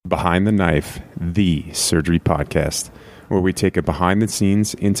Behind the Knife, the surgery podcast, where we take a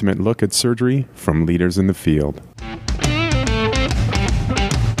behind-the-scenes, intimate look at surgery from leaders in the field.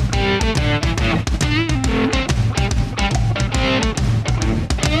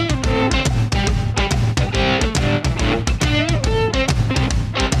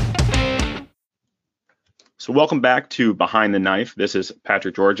 So welcome back to Behind the Knife. This is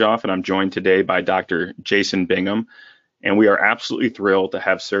Patrick Georgioff, and I'm joined today by Dr. Jason Bingham. And we are absolutely thrilled to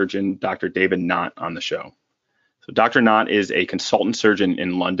have surgeon Dr. David Knott on the show. So Dr. Knott is a consultant surgeon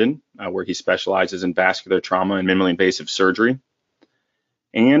in London, where he specializes in vascular trauma and minimally invasive surgery.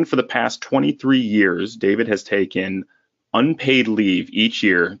 And for the past 23 years, David has taken unpaid leave each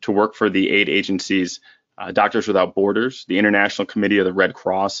year to work for the aid agencies Doctors Without Borders, the International Committee of the Red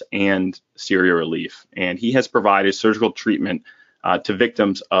Cross, and Syria Relief. And he has provided surgical treatment to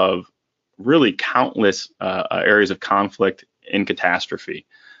victims of really countless areas of conflict and catastrophe,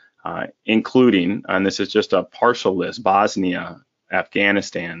 including, and this is just a partial list, Bosnia,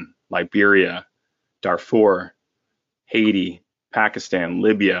 Afghanistan, Liberia, Darfur, Haiti, Pakistan,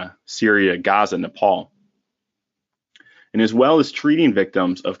 Libya, Syria, Gaza, Nepal. And as well as treating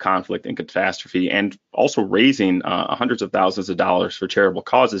victims of conflict and catastrophe and also raising hundreds of thousands of dollars for charitable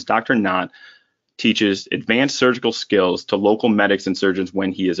causes, Dr. Knott teaches advanced surgical skills to local medics and surgeons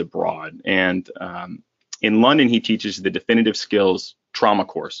when he is abroad. And in London, he teaches the Definitive Skills Trauma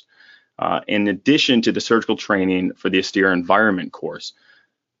course, in addition to the surgical training for the austere environment course,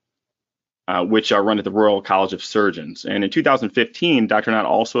 which are run at the Royal College of Surgeons. And in 2015, Dr. Knott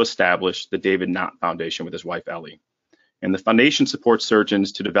also established the David Knott Foundation with his wife, Ellie. And the foundation supports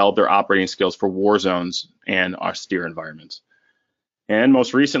surgeons to develop their operating skills for war zones and austere environments. And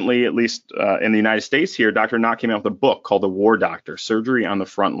most recently, at least in the United States here, Dr. Knott came out with a book called The War Doctor, Surgery on the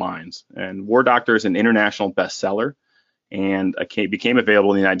Front Lines. And War Doctor is an international bestseller and became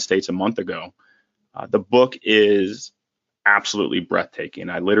available in the United States a month ago. The book is absolutely breathtaking.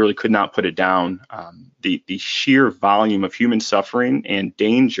 I literally could not put it down. The sheer volume of human suffering and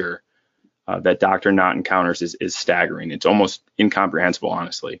danger that Dr. Knott encounters is staggering. It's almost incomprehensible,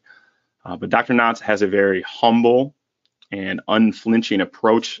 honestly. But Dr. Knott has a very humble and unflinching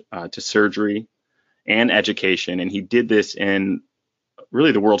approach to surgery and education. And he did this in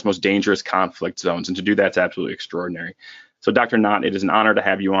really the world's most dangerous conflict zones. And to do that's absolutely extraordinary. So Dr. Knott, it is an honor to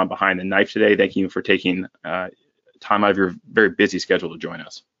have you on Behind the Knife today. Thank you for taking time out of your very busy schedule to join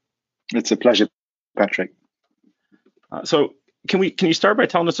us. It's a pleasure, Patrick. So can you start by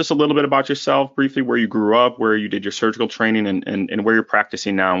telling us just a little bit about yourself, briefly, where you grew up, where you did your surgical training, and where you're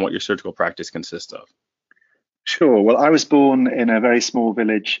practicing now and what your surgical practice consists of? Sure. Well, I was born in a very small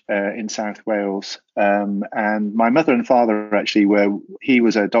village in South Wales, and my mother and father actually he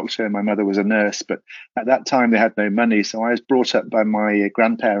was a doctor and my mother was a nurse, but at that time they had no money. So I was brought up by my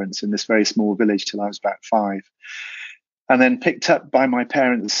grandparents in this very small village till I was about 5. And then picked up by my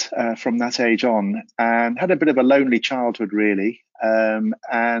parents from that age on, and had a bit of a lonely childhood, really,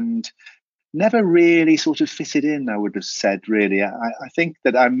 and never really sort of fitted in, I would have said, really. I think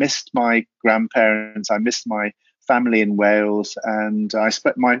that I missed my grandparents, I missed my family in Wales, and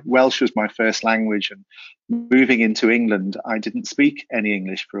my Welsh was my first language. And moving into England, I didn't speak any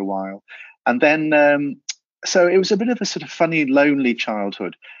English for a while. And then, so it was a bit of a sort of funny, lonely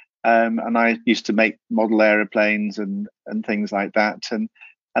childhood. And I used to make model aeroplanes and things like that. And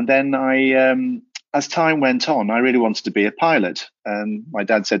then as time went on, I really wanted to be a pilot. And my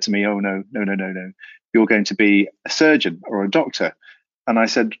dad said to me, "Oh, no, you're going to be a surgeon or a doctor." And I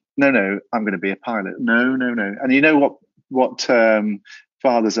said, no, I'm going to be a pilot. No. And you know what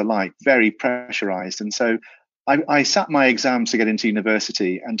fathers are like, very pressurized. And so I sat my exams to get into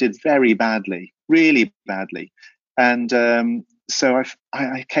university and did very badly, really badly. And so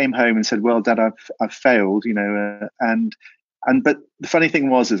I came home and said, "Well, Dad, I've failed, but the funny thing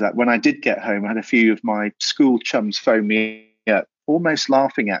was that when I did get home, I had a few of my school chums phone me up, almost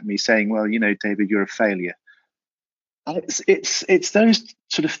laughing at me, saying, 'Well, David, you're a failure.'" And it's those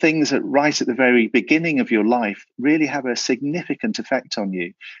sort of things that right at the very beginning of your life really have a significant effect on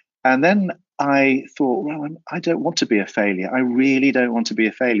you. And then I thought, well, I don't want to be a failure. I really don't want to be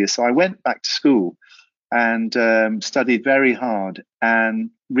a failure. So I went back to school and studied very hard and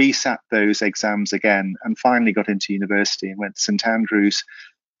resat those exams again, and finally got into university and went to St Andrews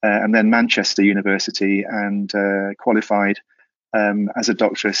and then Manchester University, and qualified as a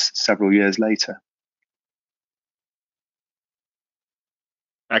doctorate several years later.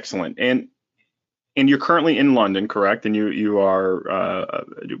 Excellent. And you're currently in London, correct? And you are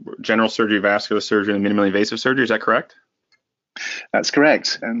general surgery, vascular surgery, and minimally invasive surgery. Is that correct? That's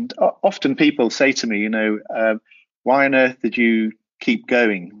correct. And often people say to me, why on earth did you keep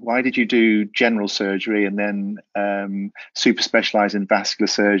going? Why did you do general surgery and then super specialize in vascular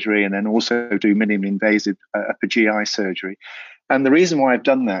surgery and then also do minimally invasive upper GI surgery? And the reason why I've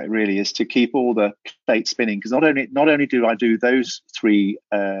done that really is to keep all the plates spinning, because not only do I do those three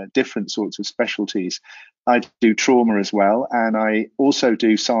different sorts of specialties, I do trauma as well, and I also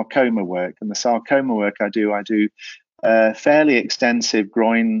do sarcoma work. And the sarcoma work I do fairly extensive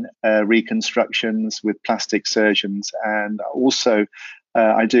groin reconstructions with plastic surgeons, and also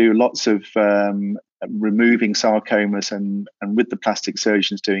I do lots of removing sarcomas and with the plastic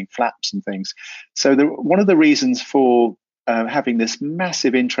surgeons doing flaps and things. So one of the reasons for having this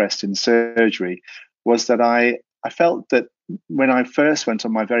massive interest in surgery was that I felt that when I first went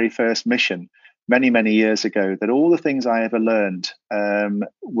on my very first mission many years ago, that all the things I ever learned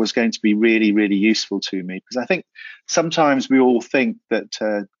was going to be really, really useful to me. Because I think sometimes we all think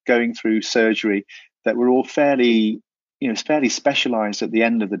that going through surgery, that we're all fairly specialized at the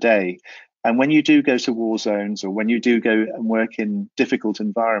end of the day. And when you do go to war zones, or when you do go and work in difficult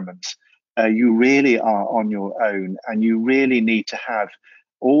environments, you really are on your own, and you really need to have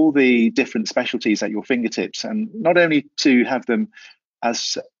all the different specialties at your fingertips, and not only to have them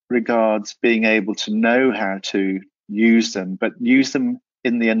as regards being able to know how to use them, but use them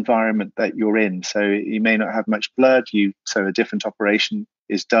in the environment that you're in. So you may not have much blood, so a different operation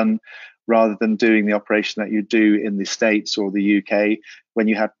is done, rather than doing the operation that you do in the States or the UK when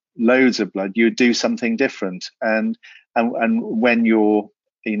you have loads of blood. You do something different, and when you're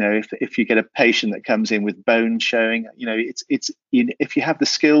if you get a patient that comes in with bone showing, if you have the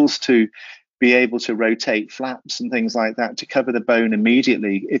skills to be able to rotate flaps and things like that to cover the bone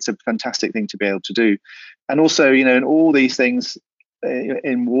immediately, it's a fantastic thing to be able to do. And also, in all these things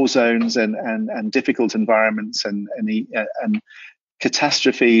in war zones and difficult environments and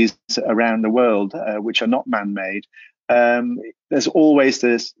catastrophes around the world, which are not man-made, there's always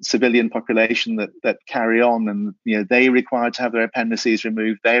this civilian population that carry on, and they require to have their appendices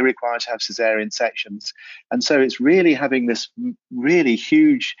removed, they require to have cesarean sections, and so it's really having this really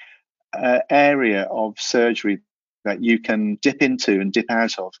huge area of surgery that you can dip into and dip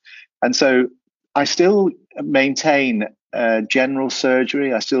out of. And so I still maintain general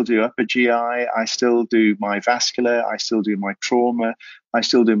surgery. I still do upper GI. I still do my vascular. I still do my trauma. I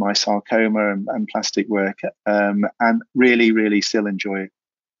still do my sarcoma and plastic work, and really, really still enjoy it.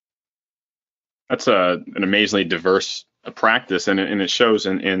 That's an amazingly diverse practice, and it shows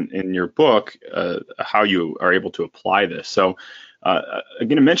in your book how you are able to apply this. So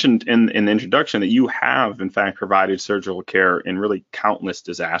again, I mentioned in the introduction that you have, in fact, provided surgical care in really countless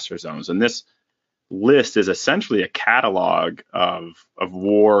disaster zones. And this list is essentially a catalog of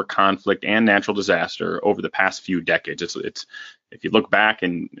war, conflict, and natural disaster over the past few decades. It's if you look back,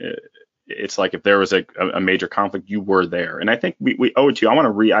 and it's like if there was a major conflict, you were there. And I think we owe it to you. I want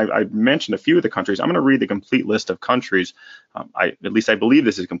to read. I mentioned a few of the countries. I'm going to read the complete list of countries. At least I believe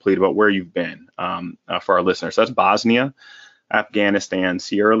this is complete, about where you've been for our listeners. So that's Bosnia, Afghanistan,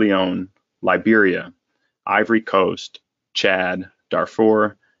 Sierra Leone, Liberia, Ivory Coast, Chad,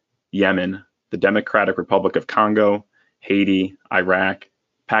 Darfur, Yemen, the Democratic Republic of Congo, Haiti, Iraq,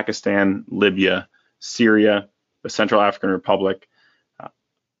 Pakistan, Libya, Syria, the Central African Republic,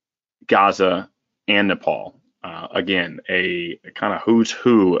 Gaza, and Nepal. Again, a kind of who's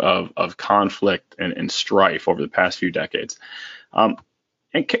who of conflict and strife over the past few decades. And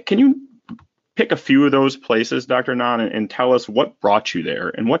can you pick a few of those places, Dr. Nhan, and tell us what brought you there,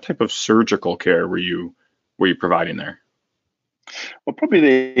 and what type of surgical care were you providing there? Well,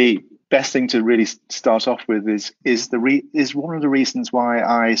 probably the best thing to really start off with is one of the reasons why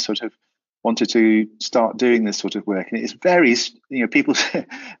I sort of wanted to start doing this sort of work. And it's very, people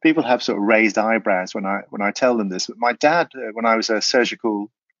have sort of raised eyebrows when I tell them this. But my dad, when I was a surgical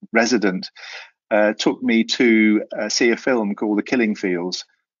resident, took me to see a film called The Killing Fields,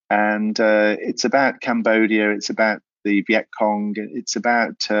 and it's about Cambodia. It's about the Viet Cong. It's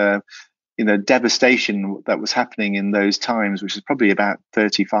about devastation that was happening in those times, which is probably about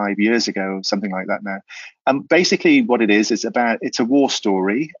 35 years ago or something like that now. Basically what it is it's a war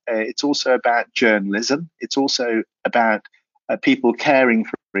story. It's also about journalism. It's also about people caring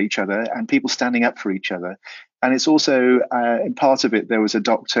for each other and people standing up for each other. And it's also, in part of it, there was a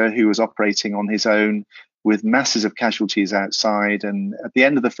doctor who was operating on his own with masses of casualties outside. And at the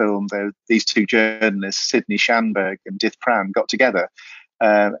end of the film, these two journalists, Sidney Schanberg and Dith Pran, got together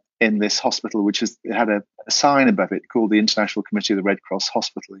in this hospital, which had a sign above it called the International Committee of the Red Cross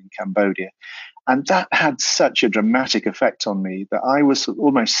Hospital in Cambodia. And that had such a dramatic effect on me that I was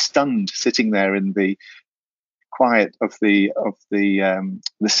almost stunned sitting there in the quiet of the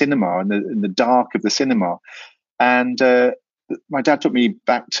cinema, in the dark of the cinema. And my dad took me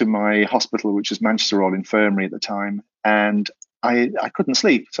back to my hospital, which was Manchester Royal Infirmary at the time, and I couldn't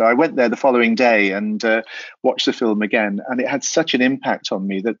sleep. So I went there the following day and watched the film again. And it had such an impact on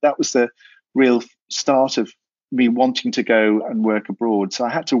me that was the real start of me wanting to go and work abroad. So I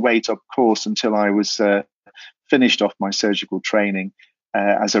had to wait, of course, until I was finished off my surgical training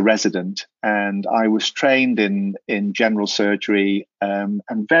as a resident. And I was trained in general surgery and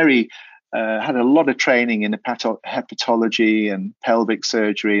had a lot of training in hepatology and pelvic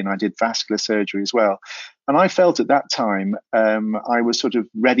surgery, and I did vascular surgery as well. And I felt at that time I was sort of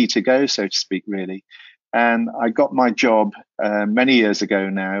ready to go, so to speak, really. And I got my job many years ago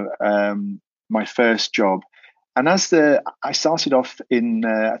now, my first job. And I started off in,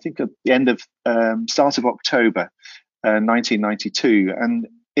 I think at the end of, start of October 1992. And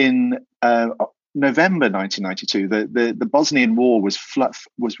in November 1992, the Bosnian War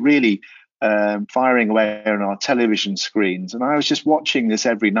was really firing away on our television screens. And I was just watching this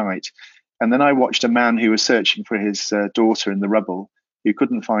every night. And then I watched a man who was searching for his daughter in the rubble, who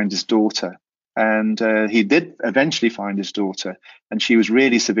couldn't find his daughter. And he did eventually find his daughter, and she was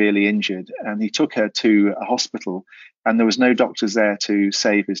really severely injured. And he took her to a hospital, and there was no doctors there to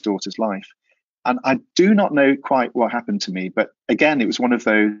save his daughter's life. And I do not know quite what happened to me. But again, it was one of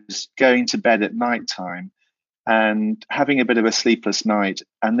those going to bed at night time and having a bit of a sleepless night,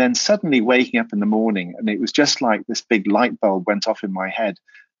 and then suddenly waking up in the morning. And it was just like this big light bulb went off in my head.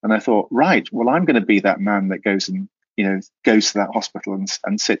 And I thought, right, well, I'm going to be that man that goes to that hospital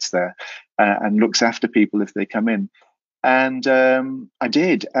and sits there and looks after people if they come in. And I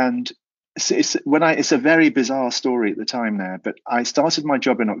did. And it's a very bizarre story at the time now, but I started my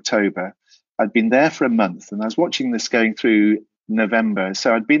job in October. I'd been there for a month, and I was watching this going through November.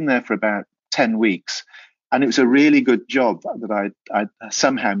 So I'd been there for about 10 weeks. And it was a really good job that I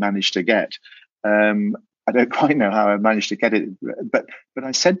somehow managed to get. I don't quite know how I managed to get it, but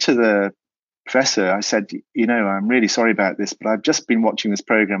I said to the professor, I said, I'm really sorry about this, but I've just been watching this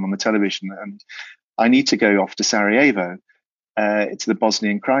program on the television, and I need to go off to Sarajevo, to the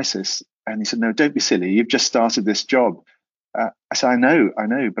Bosnian crisis. And he said, no, don't be silly. You've just started this job. I said, I know,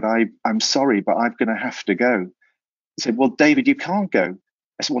 but I'm sorry, but I'm going to have to go. He said, well, David, you can't go.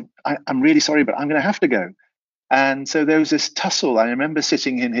 I said, well, I'm really sorry, but I'm going to have to go. And so there was this tussle. I remember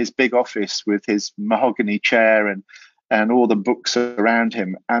sitting in his big office with his mahogany chair and all the books around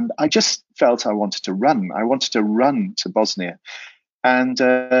him. And I just felt I wanted to run. I wanted to run to Bosnia. And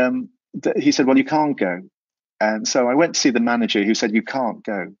he said, well, you can't go. And so I went to see the manager, who said, you can't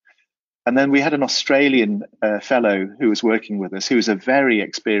go. And then we had an Australian fellow who was working with us, who was a very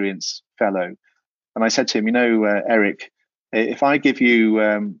experienced fellow. And I said to him, Eric, if I give you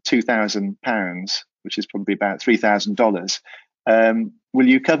 £2,000, which is probably about $3,000, will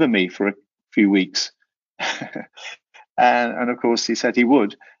you cover me for a few weeks? and of course, he said he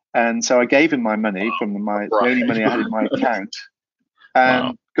would. And so I gave him my money from the only money I had in my account,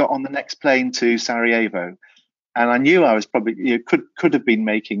 and got on the next plane to Sarajevo. And I knew I was probably could have been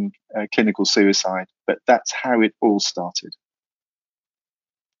making clinical suicide, but that's how it all started.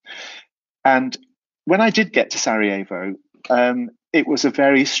 And when I did get to Sarajevo, it was a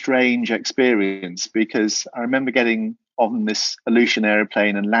very strange experience, because I remember getting on this Aleutian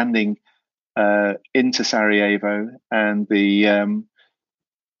airplane and landing into Sarajevo, and the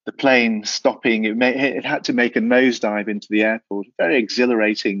plane stopping. It had to make a nosedive into the airport. Very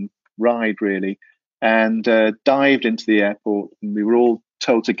exhilarating ride, really, and dived into the airport. And we were all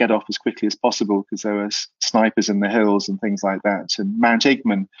told to get off as quickly as possible because there were snipers in the hills and things like that. And Mount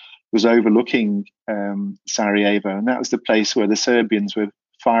Igman was overlooking Sarajevo, and that was the place where the Serbians were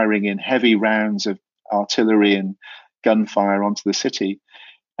firing in heavy rounds of artillery and gunfire onto the city.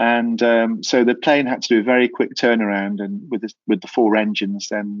 And so the plane had to do a very quick turnaround, and with the four engines,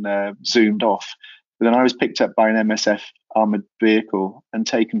 then zoomed off. But then I was picked up by an MSF armored vehicle and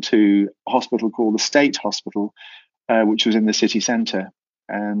taken to a hospital called the State Hospital, which was in the city centre.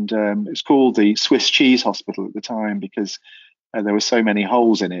 And it was called the Swiss Cheese Hospital at the time, because there were so many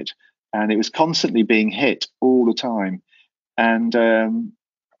holes in it, and it was constantly being hit all the time. And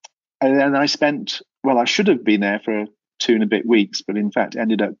then I spent, I should have been there for 2 and a bit weeks, but in fact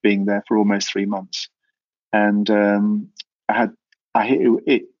ended up being there for almost 3 months. And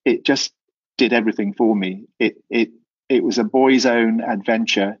it just did everything for me. It was a boy's own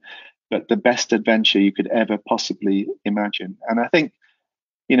adventure, but the best adventure you could ever possibly imagine. And I think,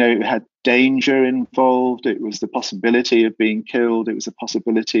 it had danger involved. It was the possibility of being killed. It was the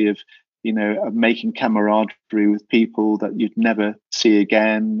possibility of, of making camaraderie with people that you'd never see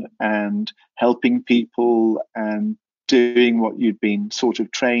again, and helping people and doing what you'd been sort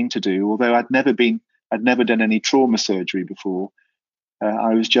of trained to do. Although I'd never been I'd never done any trauma surgery before.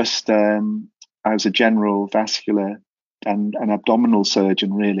 I was just I was a general vascular and an abdominal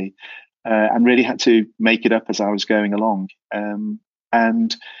surgeon, really, and really had to make it up as I was going along.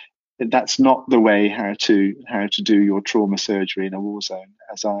 And that's not the way how to do your trauma surgery in a war zone,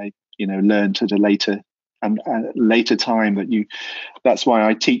 as I learned at a later time that's why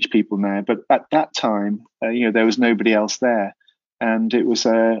I teach people now. But at that time, there was nobody else there. And it was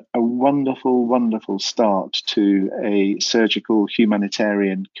a wonderful, wonderful start to a surgical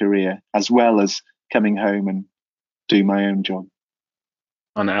humanitarian career, as well as coming home and do my own job.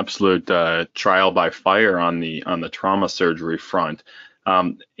 An absolute trial by fire on the trauma surgery front.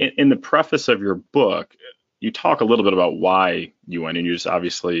 In the preface of your book, you talk a little bit about why you went, and you just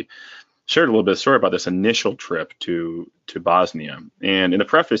obviously shared a little bit of story about this initial trip to Bosnia. And in the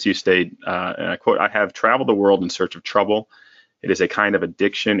preface, you state, and I quote, "I have traveled the world in search of trouble. It is a kind of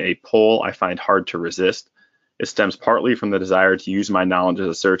addiction, a pull I find hard to resist. It stems partly from the desire to use my knowledge as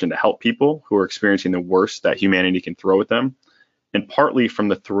a surgeon to help people who are experiencing the worst that humanity can throw at them, and partly from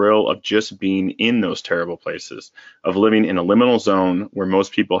the thrill of just being in those terrible places, of living in a liminal zone where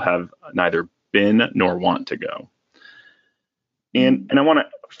most people have neither been nor want to go." And I want to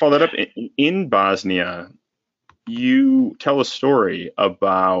follow that up. In Bosnia, you tell a story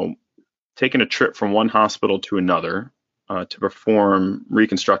about taking a trip from one hospital to another to perform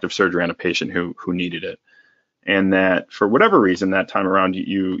reconstructive surgery on a patient who needed it. And that for whatever reason, that time around,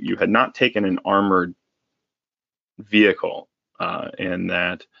 you had not taken an armored vehicle. And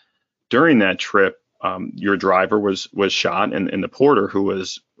that during that trip, your driver was shot, and the porter who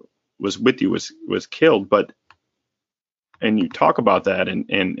was with you was killed. And you talk about that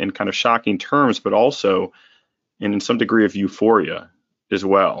in kind of shocking terms, but also in some degree of euphoria as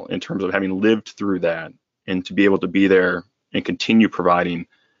well, in terms of having lived through that and to be able to be there and continue providing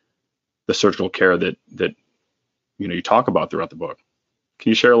the surgical care that you talk about throughout the book. Can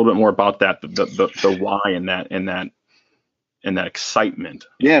you share a little bit more about that, the why and that excitement?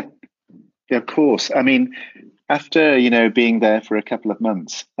 Yeah, of course. I mean, after being there for a couple of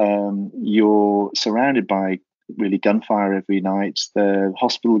months, you're surrounded by really gunfire every night. The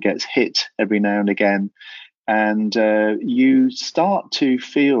hospital gets hit every now and again, and you start to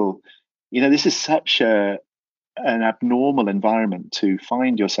feel, this is such an abnormal environment to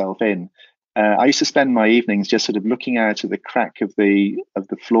find yourself in. I used to spend my evenings just sort of looking out at the crack of the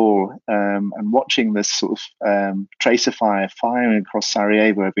floor and watching this sort of tracer fire firing across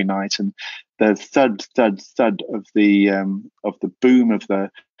Sarajevo every night, and the thud of the boom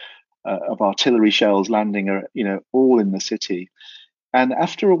of artillery shells landing, all in the city. And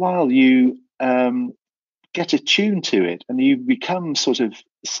after a while, you get attuned to it, and you become sort of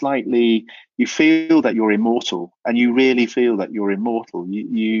slightly. You feel that you're immortal, and you really feel that you're immortal.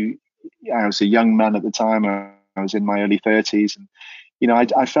 I was a young man at the time. I was in my early 30s, and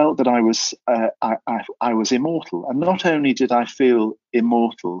I felt that I was immortal. And not only did I feel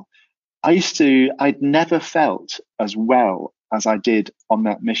immortal, I'd never felt as well as I did on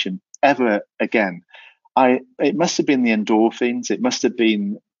that mission ever again. It must have been the endorphins. It must have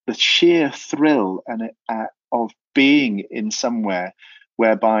been the sheer thrill of being in somewhere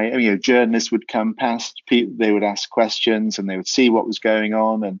whereby journalists would come past, they would ask questions, and they would see what was going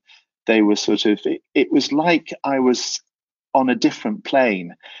on, and they were sort of. It was like I was on a different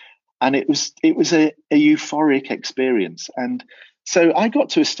plane, and it was a euphoric experience. And so I got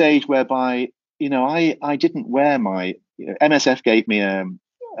to a stage whereby I didn't wear my MSF gave me a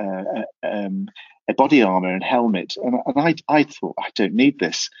body armor and helmet, and I thought, I don't need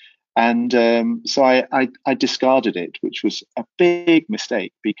this. And so I discarded it, which was a big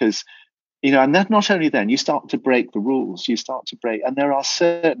mistake, because and that not only then you start to break the rules, and there are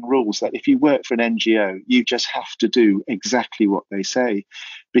certain rules that if you work for an NGO, you just have to do exactly what they say,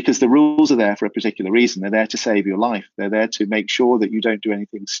 because the rules are there for a particular reason. They're there to save your life. They're there to make sure that you don't do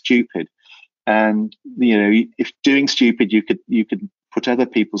anything stupid. And if doing stupid, you could put other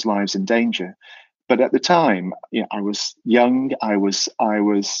people's lives in danger. But at the time, I was young, I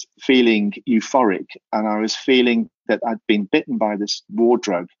was feeling euphoric, and I was feeling that I'd been bitten by this war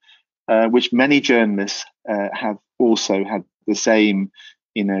drug, which many journalists have also had the same,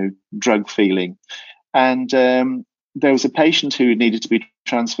 drug feeling. And there was a patient who needed to be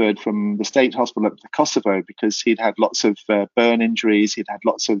transferred from the state hospital up to Kosovo because he'd had lots of burn injuries,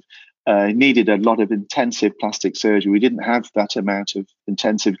 needed a lot of intensive plastic surgery. We didn't have that amount of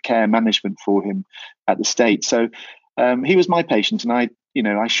intensive care management for him at the state. So he was my patient, and I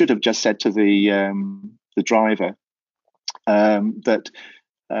should have just said to the driver that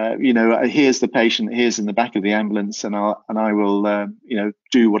here's the patient, here's in the back of the ambulance, and I will,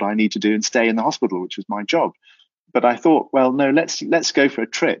 do what I need to do and stay in the hospital, which was my job. But I thought, well, no, let's go for a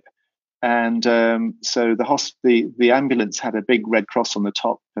trip. And so the ambulance had a big red cross on the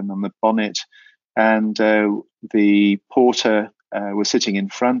top and on the bonnet, and the porter was sitting in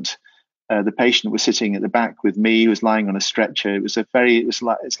front. The patient was sitting at the back with me. He was lying on a stretcher. It's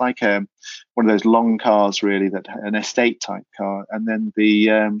like one of those long cars, really, an estate type car. And then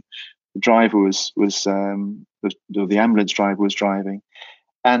the driver the ambulance driver was driving,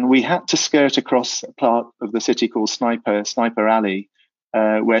 and we had to skirt across a part of the city called Sniper Alley,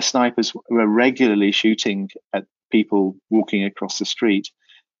 where snipers were regularly shooting at people walking across the street.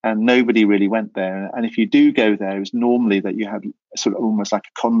 And nobody really went there. And if you do go there, it was normally that you had sort of almost like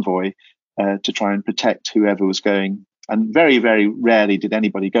a convoy to try and protect whoever was going. And very, very rarely did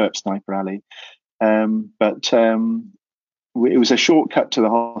anybody go up Sniper Alley. But it was a shortcut to the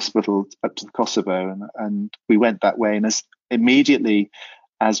hospital, up to the Kosovo, and we went that way. And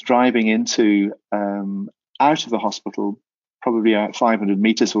as driving into out of the hospital, probably about 500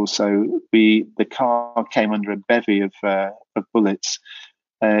 meters or so, the car came under a bevy of bullets.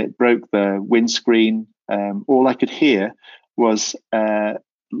 It broke the windscreen. All I could hear was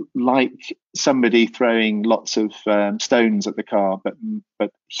like somebody throwing lots of stones at the car,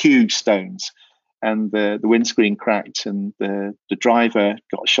 but huge stones. And the windscreen cracked, and the driver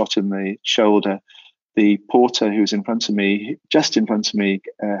got shot in the shoulder. The porter who was just in front of me,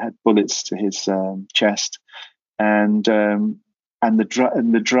 had bullets to his chest, and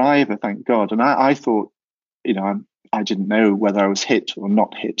the driver, thank God. And I thought, I didn't know whether I was hit or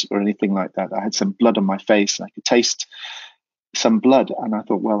not hit or anything like that. I had some blood on my face, and I could taste some blood. And I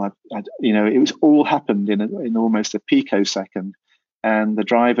thought, well, it was all happened in almost a picosecond. And the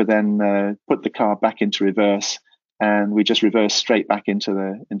driver then put the car back into reverse, and we just reversed straight back into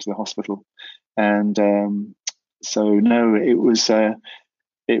the hospital. And so no, it was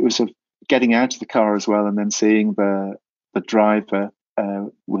getting out of the car as well, and then seeing the driver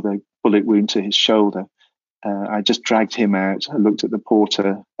with a bullet wound to his shoulder. I just dragged him out. I looked at the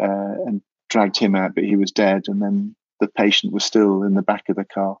porter and dragged him out, but he was dead. And then the patient was still in the back of the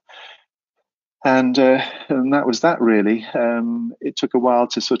car. And that was that, really. It took a while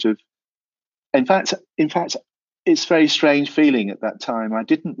to sort of, in fact, it's a very strange feeling at that time. I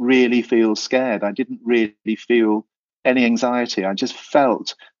didn't really feel scared. I didn't really feel any anxiety. I just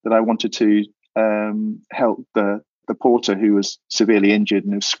felt that I wanted to help the porter who was severely injured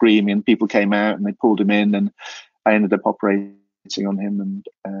and was screaming, and people came out and they pulled him in, and I ended up operating on him, and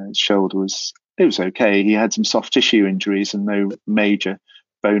his shoulder was okay. He had some soft tissue injuries and no major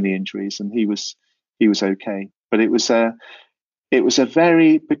bony injuries, and he was okay. But it was a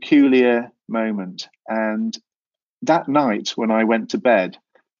very peculiar moment. And that night when I went to bed,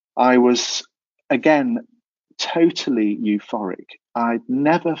 I was again totally euphoric. I'd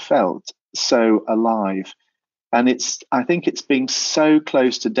never felt so alive. And I think it's being so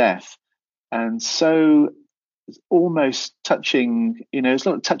close to death and so almost touching, it's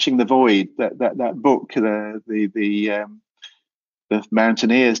not touching the void, that book, the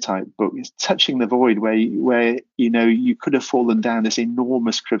Mountaineers type book, is touching the void where you could have fallen down this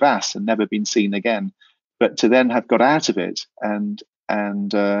enormous crevasse and never been seen again, but to then have got out of it and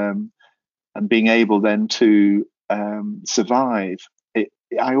being able then to survive.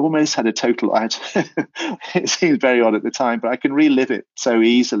 I almost had a total. It seems very odd at the time, but I can relive it so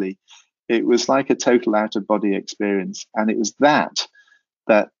easily. It was like a total out of body experience, and it was that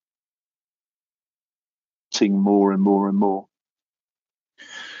more and more and more.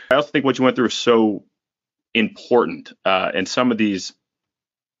 I also think what you went through is so important, and some of these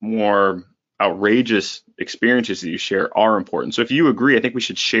more outrageous experiences that you share are important. So if you agree, I think we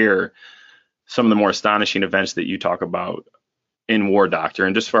should share some of the more astonishing events that you talk about in War Doctor.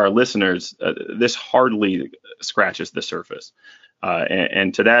 And just for our listeners, this hardly scratches the surface.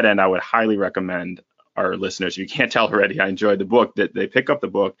 And to that end, I would highly recommend our listeners, if you can't tell already, I enjoyed the book, that they pick up the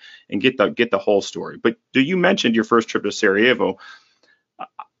book and get the whole story. But you mentioned your first trip to Sarajevo.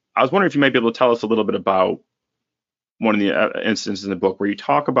 I was wondering if you might be able to tell us a little bit about one of the instances in the book where you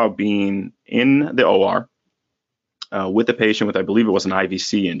talk about being in the OR with a patient with, I believe it was an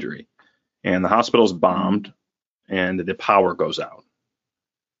IVC injury, and the hospital's bombed and the power goes out.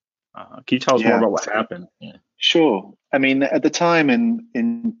 Can you tell us more about what happened? Yeah. Sure. I mean, at the time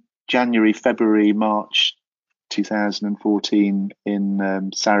in January, February, March 2014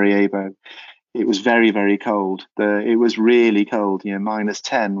 in Sarajevo, it was very, very cold. It was really cold,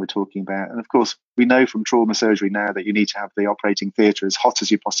 -10 we're talking about. And of course, we know from trauma surgery now that you need to have the operating theatre as hot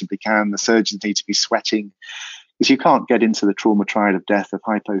as you possibly can. The surgeons need to be sweating. because you can't get into the trauma triad of death of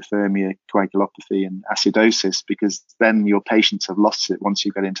hypothermia, coagulopathy, and acidosis, because then your patients have lost it once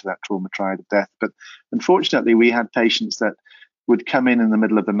you get into that trauma triad of death. But unfortunately, we had patients that would come in the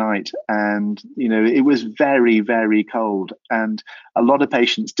middle of the night, and it was very, very cold, and a lot of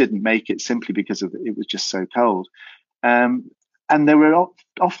patients didn't make it simply because it was just so cold. And there were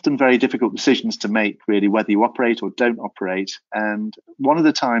often very difficult decisions to make, really, whether you operate or don't operate. And one of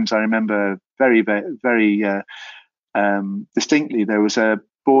the times I remember very, very, very distinctly, there was a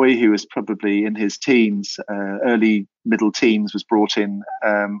boy who was probably in his teens, early middle teens, was brought in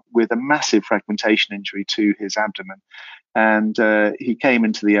with a massive fragmentation injury to his abdomen. And he came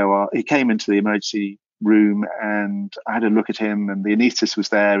into the OR, he came into the emergency room, and I had a look at him, and the anaesthetist was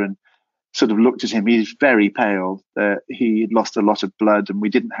there, and sort of looked at him. He's very pale. He lost a lot of blood, and we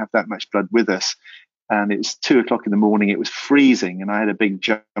didn't have that much blood with us. And it was 2:00 in the morning. It was freezing, and I had a big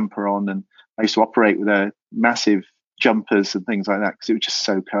jumper on, and I used to operate with massive jumpers and things like that because it was just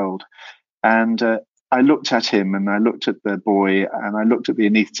so cold. And I looked at him, and I looked at the boy, and I looked at the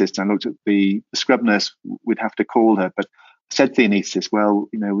anaesthetist, and I looked at the scrub nurse. We'd have to call her, but I said to the anaesthetist, well,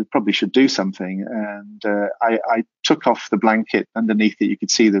 we probably should do something. And I took off the blanket underneath it. You could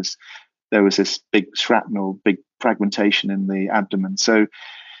see there was this big shrapnel, big fragmentation in the abdomen. So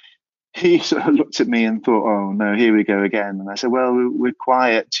he sort of looked at me and thought, oh no, here we go again. And I said, well, we're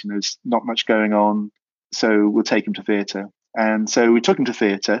quiet, there's not much going on, so we'll take him to theatre. And so we took him to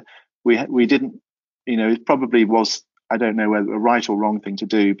theatre. We didn't, it probably was, I don't know whether a right or wrong thing to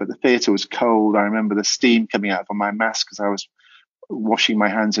do, but the theatre was cold. I remember the steam coming out from my mask because I was washing my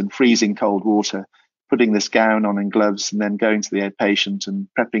hands in freezing cold water, putting this gown on and gloves, and then going to the patient and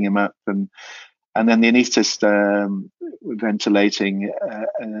prepping him up, and then the anaesthetist ventilating,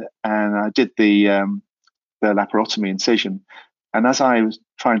 and I did the laparotomy incision. And as I was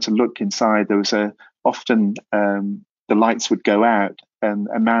trying to look inside, there was often the lights would go out, and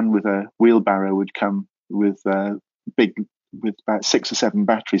a man with a wheelbarrow would come with about 6 or 7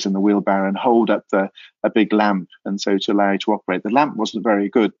 batteries in the wheelbarrow and hold up a big lamp, and so to allow you to operate. The lamp wasn't very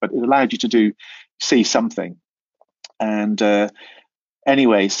good, but it allowed you to see something. And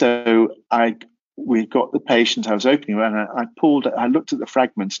anyway, so we got the patient. I was opening, and I looked at the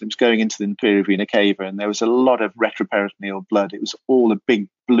fragments, and it was going into the inferior vena cava, and there was a lot of retroperitoneal blood. It was all a big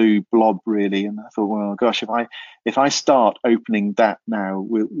blue blob, really. And I thought, well, gosh, if I start opening that now,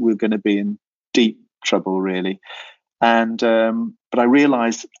 we're going to be in deep trouble, really. And but I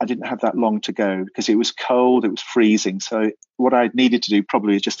realized I didn't have that long to go because it was cold, it was freezing. So what I needed to do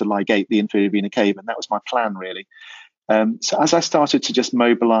probably is just to ligate the inferior vena cava, and that was my plan, really. So as I started to just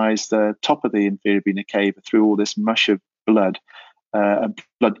mobilize the top of the inferior vena cava through all this mush of blood, a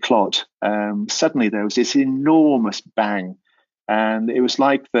blood clot, suddenly there was this enormous bang, and it was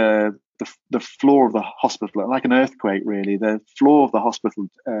like the floor of the hospital, like an earthquake, really. The floor of the hospital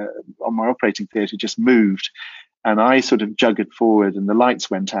on my operating theatre just moved. And I sort of juggered forward, and the lights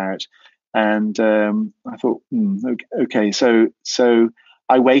went out, and I thought, okay. So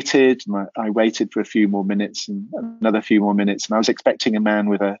I waited, and I waited for a few more minutes, and another few more minutes, and I was expecting a man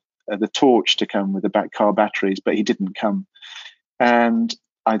with the torch to come with the car batteries, but he didn't come. And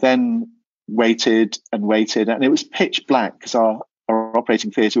I then waited and waited, and it was pitch black because our operating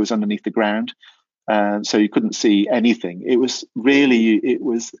theatre was underneath the ground, so you couldn't see anything. It was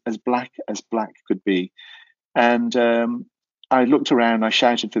as black could be. And I looked around, I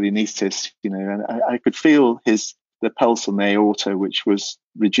shouted for the anaesthetist, and I could feel the pulse on the aorta, which was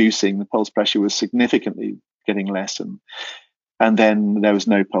reducing. The pulse pressure was significantly getting less, and then there was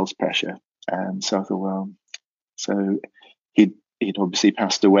no pulse pressure. And so I thought, well, so he'd obviously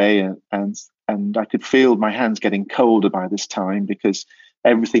passed away, and I could feel my hands getting colder by this time because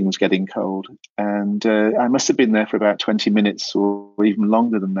everything was getting cold. And I must have been there for about 20 minutes or even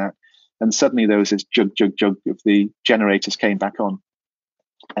longer than that. And suddenly there was this jug of the generators came back on.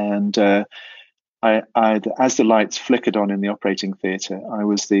 And as the lights flickered on in the operating theatre, I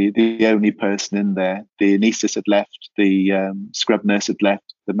was the only person in there. The anaesthetist had left, the scrub nurse had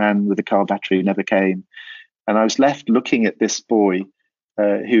left, the man with the car battery never came. And I was left looking at this boy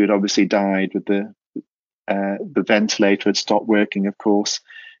who had obviously died with the ventilator had stopped working, of course.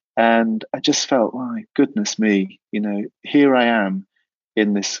 And I just felt, my goodness me, here I am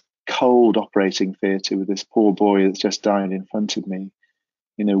in this cold operating theatre with this poor boy that's just died in front of me.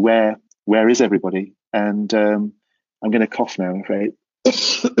 Where is everybody? And I'm going to cough now, I'm afraid.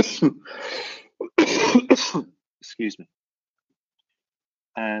 Excuse me.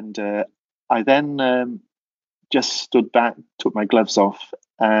 And I then just stood back, took my gloves off,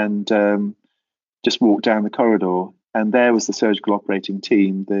 and just walked down the corridor. And there was the surgical operating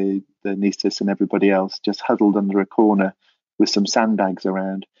team, the anaesthetist and everybody else, just huddled under a corner with some sandbags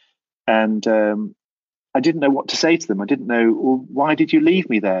around. And I didn't know what to say to them. I didn't know, well, why did you leave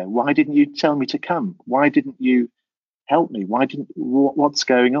me there? Why didn't you tell me to come? Why didn't you help me? What's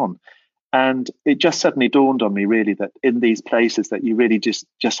going on? And it just suddenly dawned on me, really, that in these places that you really just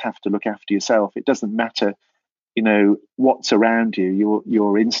have to look after yourself. It doesn't matter, what's around you.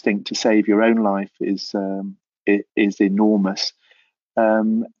 Your instinct to save your own life is enormous.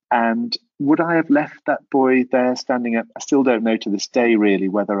 And would I have left that boy there standing up? I still don't know to this day, really,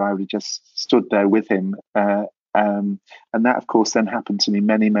 whether I would have just stood there with him. And that, of course, then happened to me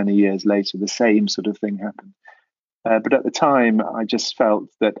many, many years later. The same sort of thing happened. But at the time, I just felt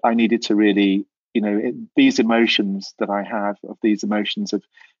that I needed to really, these emotions that I have, of these emotions of,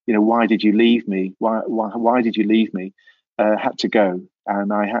 why did you leave me? Why did you leave me? Had to go,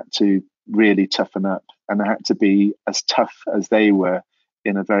 and I had to really toughen up, and I had to be as tough as they were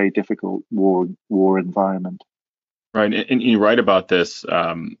in a very difficult war environment. Right, and you write about this.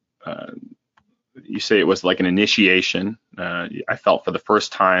 You say it was like an initiation. I felt for the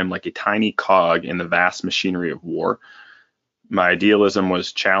first time like a tiny cog in the vast machinery of war. My idealism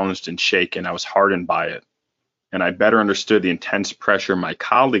was challenged and shaken. I was hardened by it. And I better understood the intense pressure my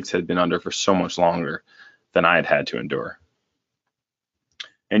colleagues had been under for so much longer than I had had to endure.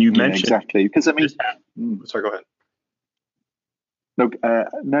 And you mentioned... Exactly, because I mean... Sorry, go ahead.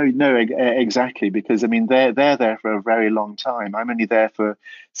 No, exactly, because I mean they're there for a very long time. I'm only there for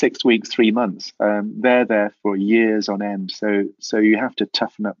 6 weeks, 3 months. They're there for years on end. So you have to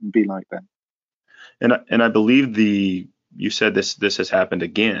toughen up and be like them. And I believe you said this has happened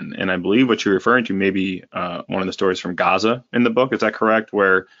again, and I believe what you're referring to may be one of the stories from Gaza in the book. Is that correct?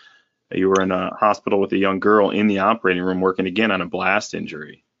 Where you were in a hospital with a young girl in the operating room working again on a blast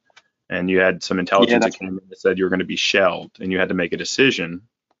injury. And you had some intelligence that came in that said you were going to be shelled, and you had to make a decision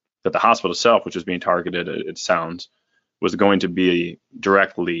that the hospital itself, which was being targeted, it sounds, was going to be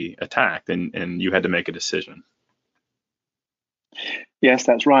directly attacked, and you had to make a decision. Yes,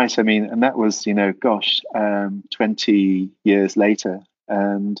 that's right. I mean, and that was, 20 years later,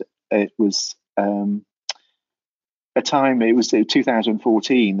 and it was a time. It was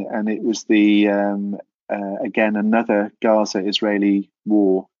 2014, and it was the again another Gaza-Israeli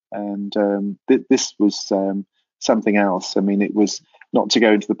war. And this was something else. I mean, it was not to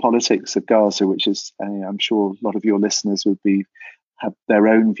go into the politics of Gaza, which is, I'm sure a lot of your listeners would have their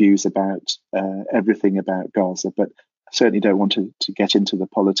own views about everything about Gaza, but I certainly don't want to get into the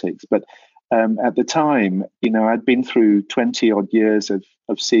politics. But at the time, I'd been through 20 odd years of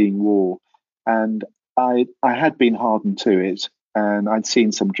seeing war, and I had been hardened to it, and I'd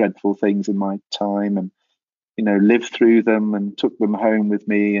seen some dreadful things in my time, and lived through them and took them home with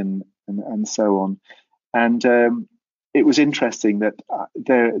me and so on. And it was interesting that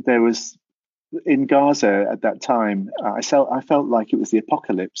there was in Gaza at that time, I felt like it was the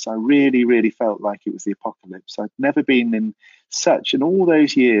apocalypse. I really, really felt like it was the apocalypse. I'd never been in all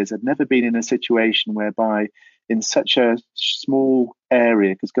those years, I'd never been in a situation whereby in such a small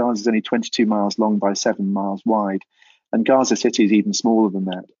area, because Gaza is only 22 miles long by 7 miles wide, and Gaza City is even smaller than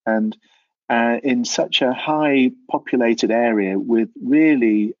that. And in such a high populated area with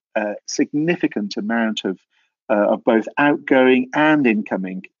really significant amount of both outgoing and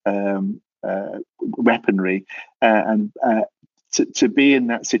incoming weaponry, and to be in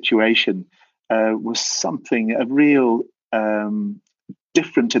that situation was something, a real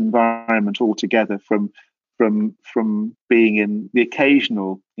different environment altogether from being in the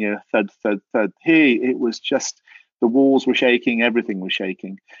occasional thud. Here it was just the walls were shaking, everything was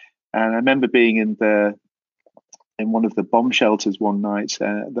shaking. And I remember being in one of the bomb shelters one night.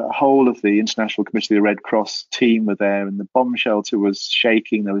 The whole of the International Committee of the Red Cross team were there, and the bomb shelter was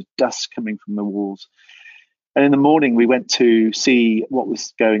shaking. There was dust coming from the walls. And in the morning, we went to see what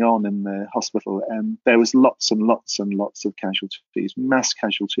was going on in the hospital, and there was lots and lots and lots of casualties, mass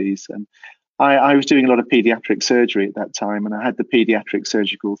casualties. And I was doing a lot of pediatric surgery at that time, and I had the pediatric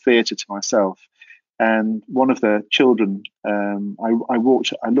surgical theatre to myself. And one of the children,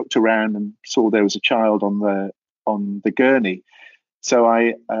 I looked around and saw there was a child on the gurney. So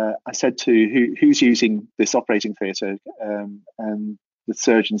I said to who's using this operating theatre, and the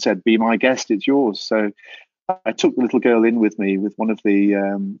surgeon said, "Be my guest, it's yours." So I took the little girl in with me with one of the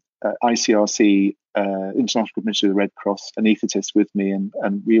ICRC, International Committee of the Red Cross anaesthetists with me,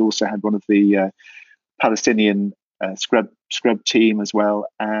 and we also had one of the Palestinian scrub team as well,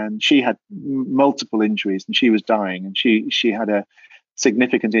 and she had multiple injuries and she was dying, and she had a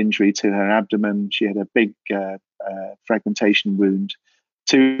significant injury to her abdomen. She had a big fragmentation wound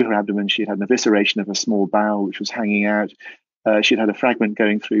to her abdomen. She had an evisceration of a small bowel, which was hanging out. She'd had a fragment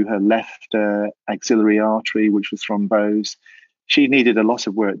going through her left axillary artery, which was thrombosed. She needed a lot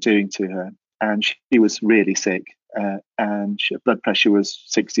of work doing to her, and she was really sick. And her blood pressure was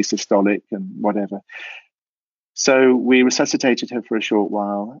 60 systolic and whatever. So we resuscitated her for a short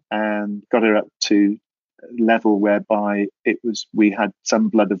while and got her up to a level whereby we had some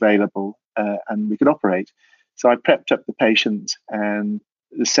blood available and we could operate. So I prepped up the patient, and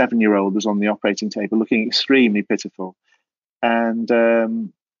the 7-year-old was on the operating table looking extremely pitiful. And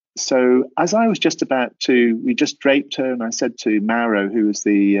so as I was just about to, we just draped her, and I said to Mauro, who was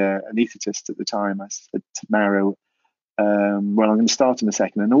the anaesthetist at the time, I said to Mauro, well, I'm going to start in a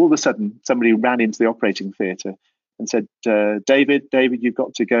second. And all of a sudden, somebody ran into the operating theatre and said, David, you've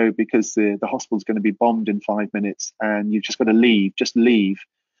got to go because the hospital's going to be bombed in 5 minutes and you've just got to leave, just leave.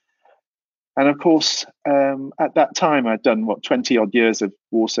 And of course, at that time, I'd done 20 odd years of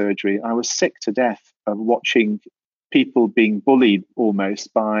war surgery. I was sick to death of watching people being bullied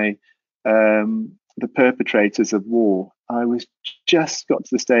almost by the perpetrators of war. I was just got to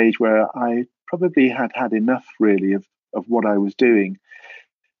the stage where I probably had enough really of what I was doing.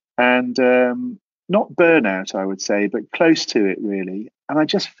 And not burnout, I would say, but close to it really. And I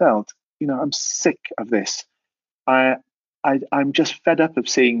just felt, I'm sick of this. I'm just fed up of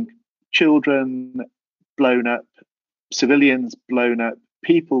seeing children blown up, civilians blown up,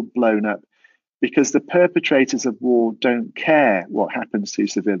 people blown up, because the perpetrators of war don't care what happens to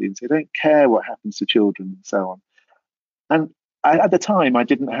civilians. They don't care what happens to children and so on. And at the time, I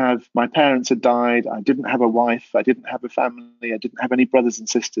didn't have, my parents had died. I didn't have a wife. I didn't have a family. I didn't have any brothers and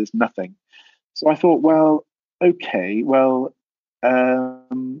sisters, nothing. So I thought, well, okay, I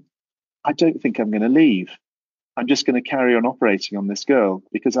don't think I'm going to leave. I'm just going to carry on operating on this girl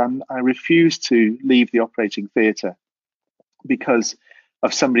because I refuse to leave the operating theatre because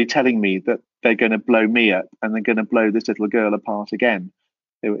of somebody telling me that they're going to blow me up and they're going to blow this little girl apart again.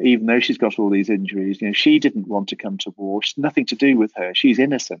 Even though she's got all these injuries, she didn't want to come to war. She's nothing to do with her. She's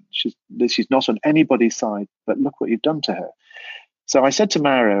innocent. She's not on anybody's side, but look what you've done to her. So I said to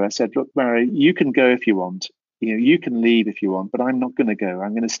Mauro, look, Mauro, you can go if you want. You can leave if you want, but I'm not going to go.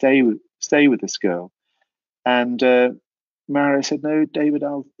 I'm going to stay with this girl. And Mauro said, no, David,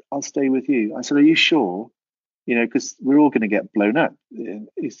 I'll stay with you. I said, are you sure? Because we're all going to get blown up.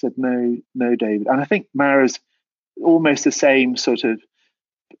 He said, no, David. And I think Mauro's almost the same sort of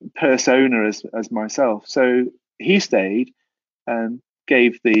persona as myself. So he stayed and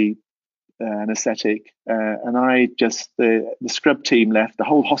gave the anesthetic, and I just the scrub team left, the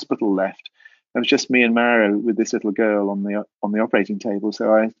whole hospital left. It was just me and Mauro with this little girl on the operating table.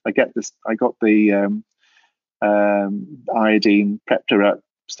 So I got the iodine, prepped her up,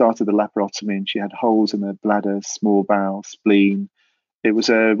 started the laparotomy, and she had holes in her bladder, small bowel, spleen. It was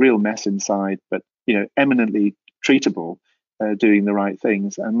a real mess inside, but eminently treatable, doing the right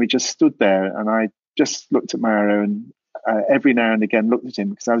things. And we just stood there, and I just looked at Mauro and every now and again looked at him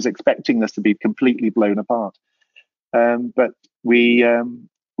because I was expecting us to be completely blown apart. But we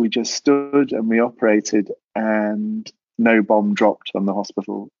just stood and we operated, and no bomb dropped on the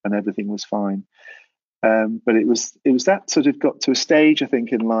hospital, and everything was fine. But it was that sort of got to a stage, I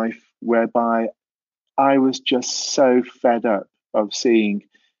think, in life whereby I was just so fed up of seeing,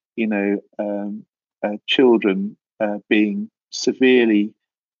 children being severely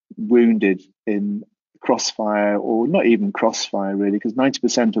wounded in crossfire, or not even crossfire really, because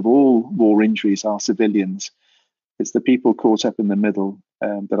 90% of all war injuries are civilians. It's the people caught up in the middle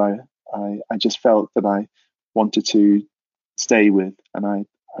that I just felt that I wanted to stay with, and I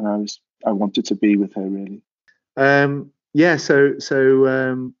wanted to be with her really. So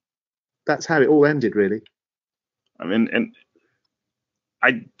that's how it all ended really. I mean, and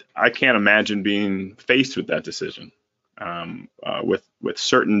I can't imagine being faced with that decision, with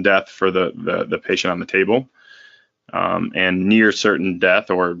certain death for the patient on the table, and near certain death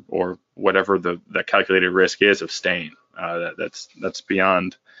or whatever the calculated risk is of staying. That's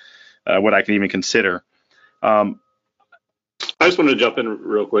beyond what I can even consider. I just want to jump in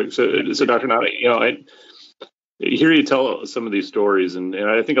real quick. So Dr. Nott, I hear you tell some of these stories, and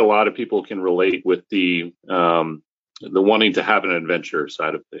I think a lot of people can relate with the wanting to have an adventure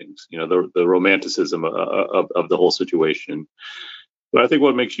side of things, the romanticism of the whole situation. But I think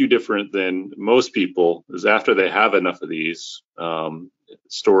what makes you different than most people is after they have enough of these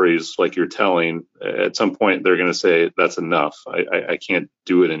stories like you're telling, at some point they're going to say, that's enough. I can't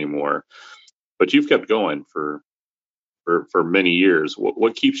do it anymore. But you've kept going for many years.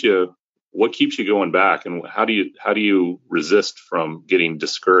 What keeps you going back, and how do you resist from getting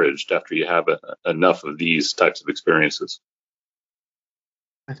discouraged after you have enough of these types of experiences?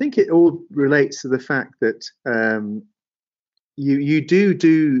 I think it all relates to the fact that you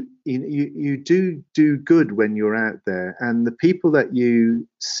do good when you're out there, and the people that you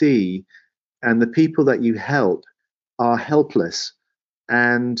see and the people that you help are helpless,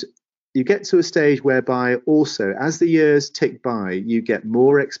 and you get to a stage whereby also, as the years tick by, you get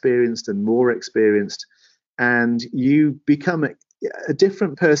more experienced, and you become a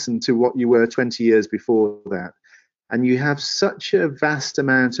different person to what you were 20 years before that. And you have such a vast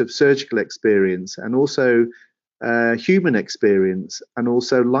amount of surgical experience, and also human experience, and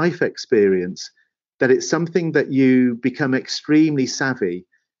also life experience, that it's something that you become extremely savvy.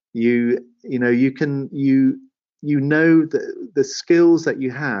 You know the skills that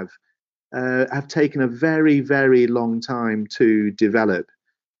you have taken a very, very long time to develop,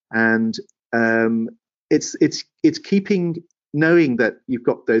 and it's keeping knowing that you've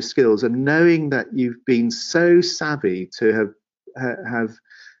got those skills, and knowing that you've been so savvy to have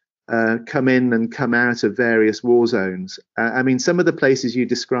come in and come out of various war zones. I mean, some of the places you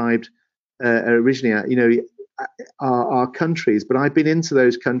described originally, are countries, but I've been into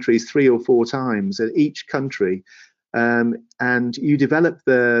those countries 3 or 4 times at each country, and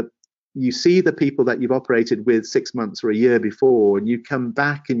you see the people that you've operated with 6 months or a year before, and you come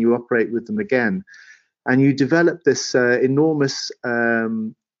back and you operate with them again. And you develop this enormous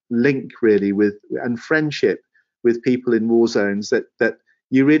link, really, and friendship with people in war zones that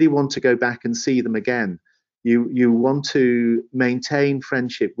you really want to go back and see them again. You want to maintain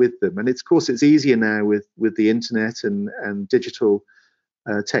friendship with them, and of course it's easier now with the internet and digital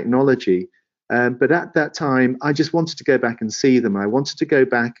technology. But at that time, I just wanted to go back and see them. I wanted to go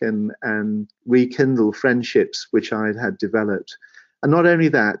back and rekindle friendships which I had developed, and not only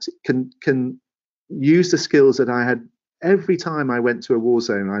that, can use the skills that I had. Every time I went to a war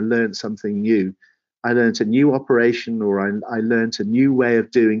zone, I learned something new. I learned a new operation, or I learned a new way of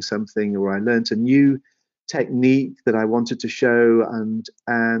doing something, or I learned a new technique that I wanted to show.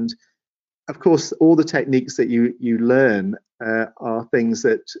 And of course, all the techniques that you learn are things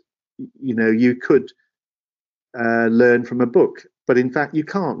that you could learn from a book, but in fact you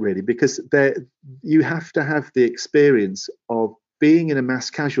can't really, because you have to have the experience of being in a mass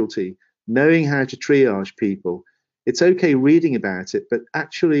casualty, knowing how to triage people. It's okay reading about it, but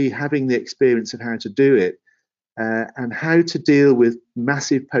actually having the experience of how to do it, and how to deal with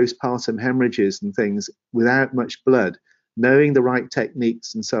massive postpartum hemorrhages and things without much blood, knowing the right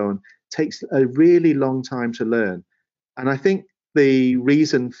techniques and so on, takes a really long time to learn. And I think the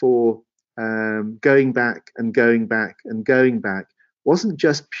reason for going back wasn't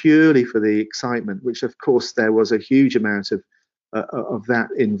just purely for the excitement, which of course there was a huge amount of that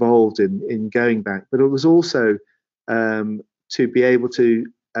involved in going back, but it was also to be able to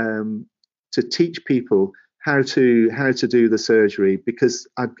teach people how to do the surgery, because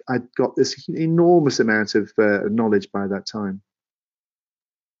I'd got this enormous amount of knowledge by that time.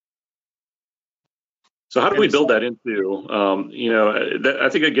 So how do we build that into, I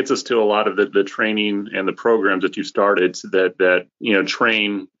think it gets us to a lot of the training and the programs that you started that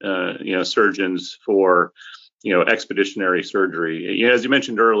train, surgeons for, expeditionary surgery. As you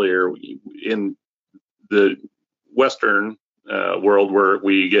mentioned earlier, in the Western world, where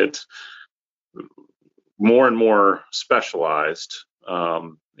we get more and more specialized,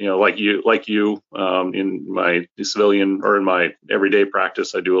 like you, in my civilian or in my everyday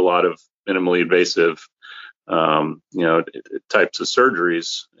practice, I do a lot of minimally invasive, types of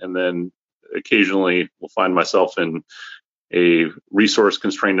surgeries, and then occasionally will find myself in a resource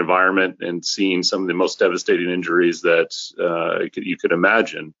constrained environment and seeing some of the most devastating injuries that you could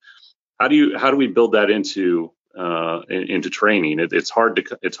imagine. How do we build that into training? It's hard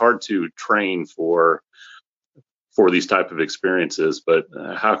to train for these type of experiences, but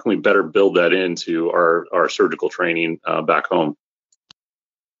how can we better build that into our surgical training back home?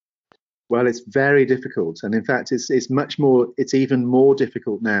 Well, it's very difficult, and in fact, it's even more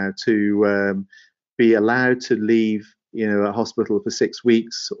difficult now to be allowed to leave, a hospital for 6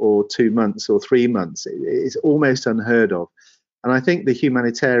 weeks or 2 months or 3 months. It's almost unheard of, and I think the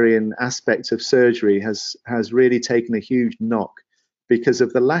humanitarian aspect of surgery has really taken a huge knock because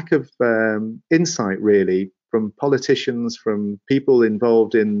of the lack of insight, really, from politicians, from people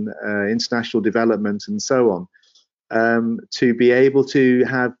involved in international development and so on, to be able to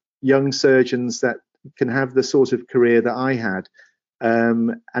have young surgeons that can have the sort of career that I had,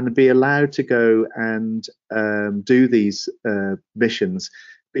 and be allowed to go and do these missions.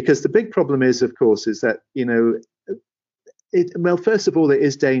 Because the big problem is, of course, is that, first of all, it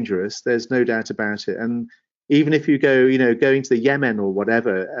is dangerous. There's no doubt about it. And even if you go, going to the Yemen or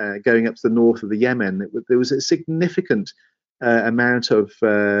whatever, going up to the north of the Yemen, there was a significant amount of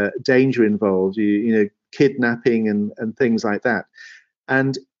danger involved, you know, kidnapping and things like that.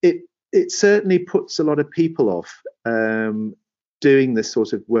 And it certainly puts a lot of people off doing this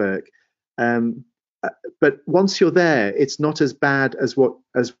sort of work. But once you're there, it's not as bad as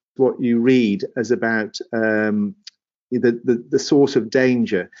what you read as about the sort of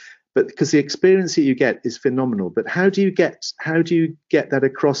danger. But because the experience that you get is phenomenal. But how do you get that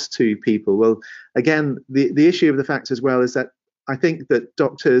across to people? Well, again, the issue of the fact as well is that I think that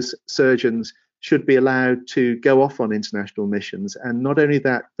doctors, surgeons should be allowed to go off on international missions, and not only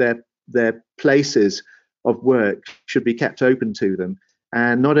that, their places of work should be kept open to them,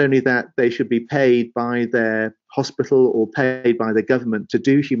 and not only that, they should be paid by their hospital or paid by the government to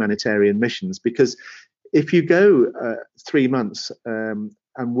do humanitarian missions. Because if you go 3 months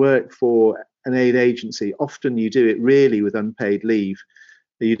and work for an aid agency, often you do it really with unpaid leave.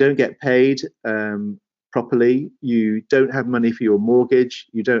 You don't get paid properly, you don't have money for your mortgage,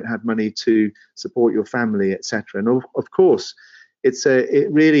 you don't have money to support your family, etc. And of course,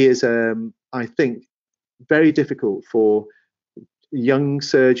 it really is, I think, very difficult for young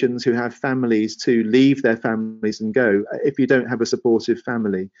surgeons who have families to leave their families and go if you don't have a supportive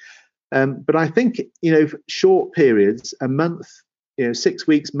family. But I think, you know, short periods, a month, you know, 6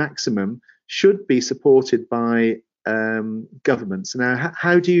 weeks maximum, should be supported by governments. Now,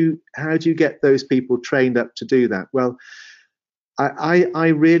 how do you get those people trained up to do that? Well, I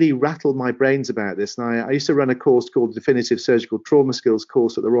really rattled my brains about this. And I used to run a course called Definitive Surgical Trauma Skills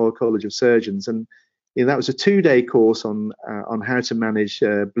course at the Royal College of Surgeons, and you know, that was a 2-day course on how to manage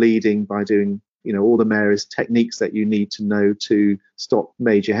bleeding by doing, you know, all the various techniques that you need to know to stop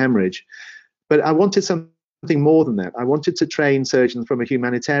major hemorrhage. But I wanted something more than that. I wanted to train surgeons from a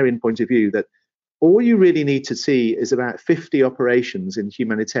humanitarian point of view, that all you really need to see is about 50 operations in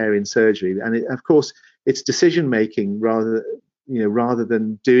humanitarian surgery. And of course, it's decision making rather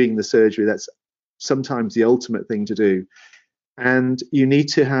than doing the surgery. That's sometimes the ultimate thing to do. And you need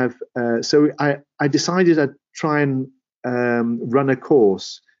to have, so I decided I'd try and run a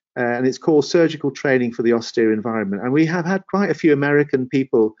course, and it's called Surgical Training for the Austere Environment. And we have had quite a few American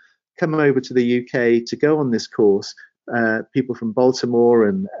people come over to the UK to go on this course. People from Baltimore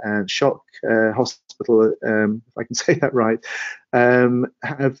and Shock Hospital, if I can say that right,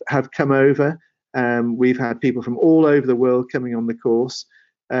 have come over. We've had people from all over the world coming on the course.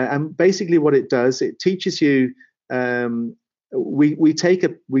 And basically what it does, it teaches you, we take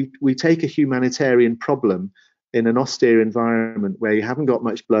a humanitarian problem in an austere environment where you haven't got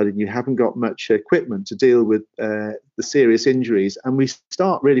much blood and you haven't got much equipment to deal with the serious injuries, and we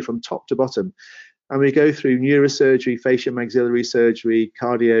start really from top to bottom, and we go through neurosurgery, facial-maxillary surgery,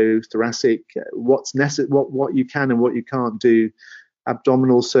 cardio, thoracic, what's necessary, what you can and what you can't do,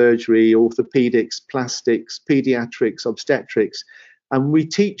 abdominal surgery, orthopedics, plastics, pediatrics, obstetrics. And we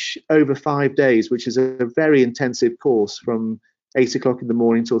teach over 5 days, which is a very intensive course from 8 o'clock in the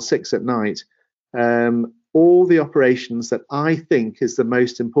morning till 6 at night. All the operations that I think is the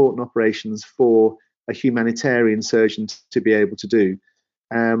most important operations for a humanitarian surgeon to be able to do.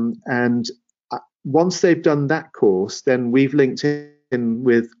 And once they've done that course, then we've linked in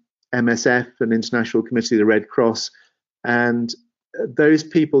with MSF and International Committee of the Red Cross. And those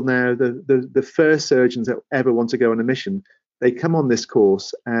people now, the first surgeons that ever want to go on a mission, they come on this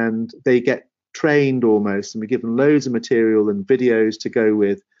course and they get trained almost, and we give them loads of material and videos to go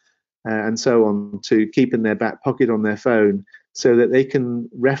with and so on, to keep in their back pocket on their phone, so that they can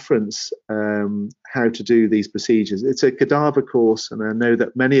reference how to do these procedures. It's a cadaver course, and I know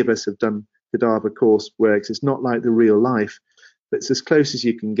that many of us have done cadaver course works. It's not like the real life, but it's as close as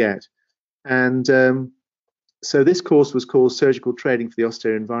you can get. And so this course was called Surgical Training for the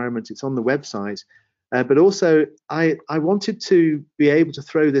Austere Environment. It's on the website. But also, I wanted to be able to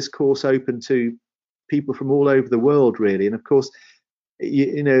throw this course open to people from all over the world, really. And of course,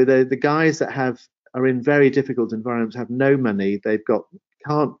 you know, the guys that are in very difficult environments, have no money.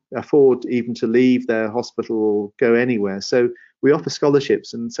 Can't afford even to leave their hospital or go anywhere. So we offer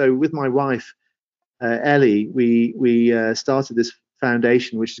scholarships. And so with my wife, Ellie, we started this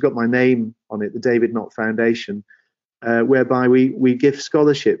foundation, which has got my name on it, the David Knott Foundation, whereby we give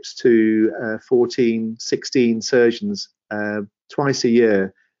scholarships to 14, 16 surgeons twice a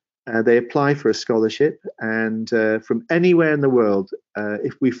year. They apply for a scholarship, and from anywhere in the world,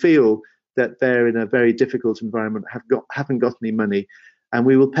 if we feel that they're in a very difficult environment, haven't got any money, and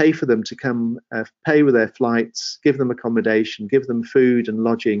we will pay for them to come, pay with their flights, give them accommodation, give them food and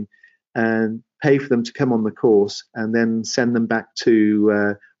lodging, and pay for them to come on the course, and then send them back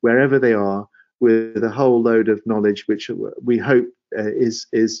to wherever they are with a whole load of knowledge, which we hope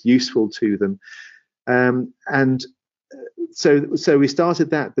is useful to them. And so we started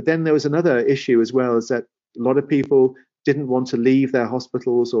that, but then there was another issue as well, is that a lot of people didn't want to leave their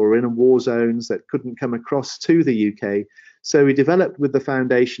hospitals or in war zones that couldn't come across to the UK. So we developed with the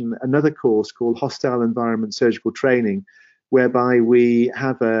foundation another course called Hostile Environment Surgical Training, whereby we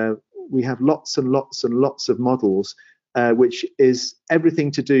have lots and lots and lots of models, which is everything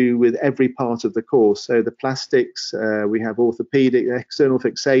to do with every part of the course. So the plastics, we have orthopedic, external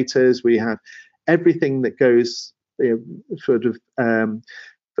fixators, we have everything that goes, sort of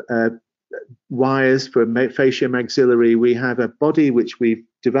wires for facial-maxillary. We have a body which we've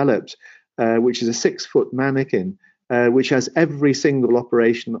developed, which is a 6-foot mannequin, which has every single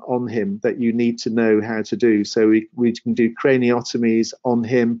operation on him that you need to know how to do. So we can do craniotomies on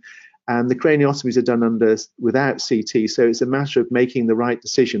him, and the craniotomies are done without CT. So it's a matter of making the right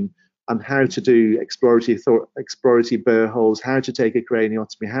decision on how to do exploratory burr holes, how to take a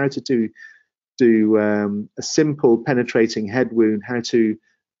craniotomy, how to do a simple penetrating head wound, how to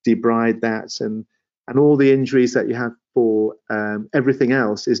debride that, and all the injuries that you have for everything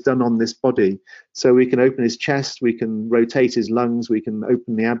else is done on this body. So we can open his chest, we can rotate his lungs, we can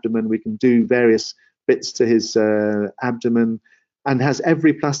open the abdomen, we can do various bits to his abdomen, and has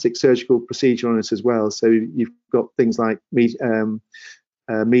every plastic surgical procedure on it as well. So you've got things like medial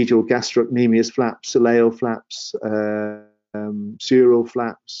gastrocnemius flaps, soleal flaps, sural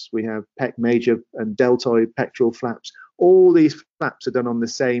flaps. We have pec major and deltoid pectoral flaps. All these flaps are done on the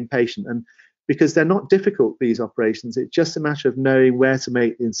same patient, and because they're not difficult, these operations, it's just a matter of knowing where to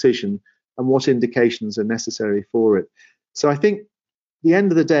make the incision and what indications are necessary for it. So I think at the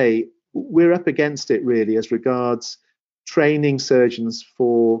end of the day, we're up against it really as regards training surgeons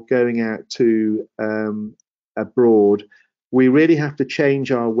for going out to abroad. We really have to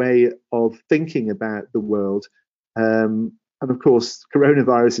change our way of thinking about the world. And of course,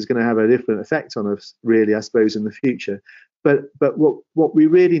 coronavirus is going to have a different effect on us, really, I suppose, in the future. But what we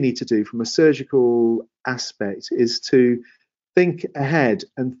really need to do from a surgical aspect is to think ahead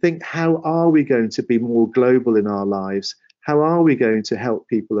and think, how are we going to be more global in our lives? How are we going to help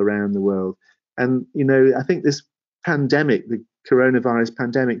people around the world? And, I think this pandemic, the coronavirus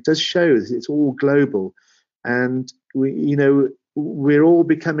pandemic, does show that it's all global. And we're all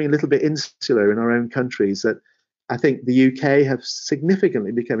becoming a little bit insular in our own countries. That I think the UK have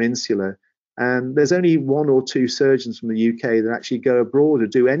significantly become insular, and there's only 1 or 2 surgeons from the UK that actually go abroad or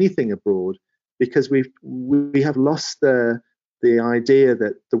do anything abroad, because we have lost the idea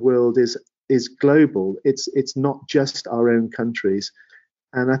that the world is global. It's not just our own countries,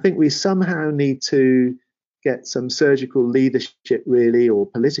 and I think we somehow need to get some surgical leadership, really, or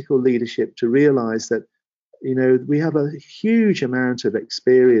political leadership, to realise that we have a huge amount of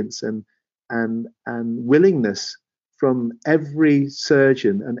experience and willingness from every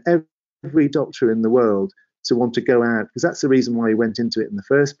surgeon and every doctor in the world to want to go out, because that's the reason why we went into it in the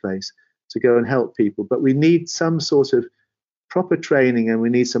first place, to go and help people. But we need some sort of proper training, and we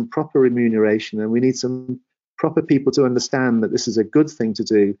need some proper remuneration, and we need some proper people to understand that this is a good thing to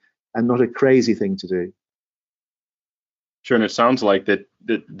do and not a crazy thing to do. Sure, and it sounds like that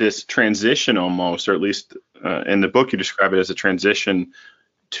this transition almost, or at least in the book you describe it as a transition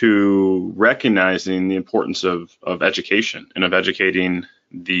to recognizing the importance of education and of educating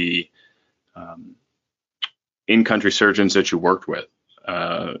the in-country surgeons that you worked with,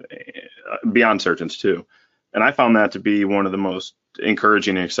 beyond surgeons too. And I found that to be one of the most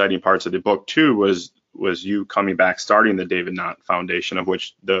encouraging and exciting parts of the book too, was you coming back, starting the David Knott Foundation, of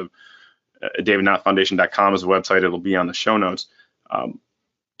which the davidknottfoundation.com is a website. It'll be on the show notes.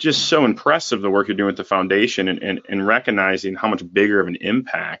 Just so impressive, the work you're doing with the foundation, and recognizing how much bigger of an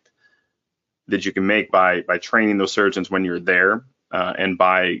impact that you can make by training those surgeons when you're there, and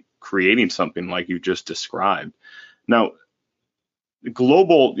by creating something like you just described. Now,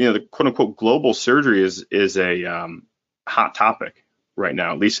 global, the quote unquote global surgery is a hot topic right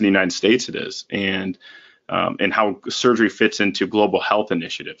now, at least in the United States it is, and how surgery fits into global health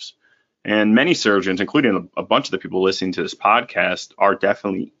initiatives. And many surgeons, including a bunch of the people listening to this podcast, are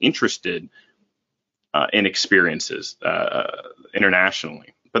definitely interested in experiences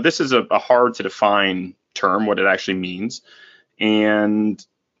internationally. But this is a hard to define term, what it actually means. And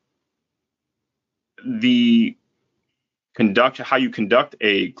how you conduct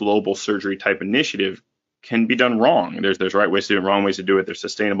a global surgery type initiative can be done wrong. There's right ways to do it, wrong ways to do it. There's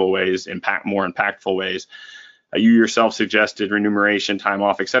sustainable ways, more impactful ways. You yourself suggested remuneration, time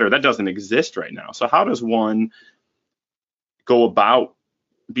off, et cetera. That doesn't exist right now. So how does one go about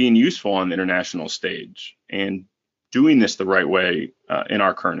being useful on the international stage and doing this the right way in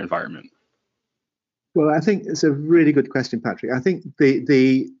our current environment? Well, I think it's a really good question, Patrick. I think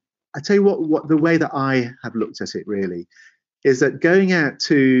the I tell you what the way that I have looked at it really is that going out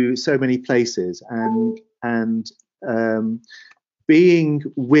to so many places and being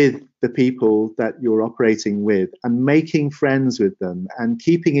with the people that you're operating with and making friends with them and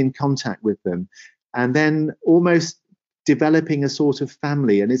keeping in contact with them, and then almost developing a sort of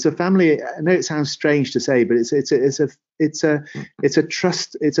family. And it's a family. I know it sounds strange to say, but it's a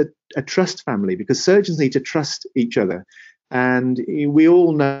trust family, because surgeons need to trust each other. And we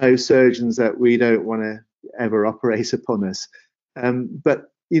all know surgeons that we don't want to ever operate upon us.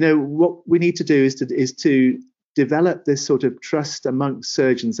 But what we need to do is to develop this sort of trust amongst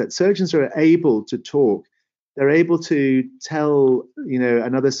surgeons, that surgeons are able to talk. They're able to tell,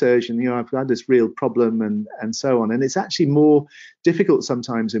 another surgeon, I've had this real problem and so on. And it's actually more difficult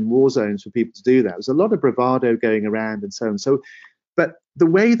sometimes in war zones for people to do that. There's a lot of bravado going around and so on. So, but the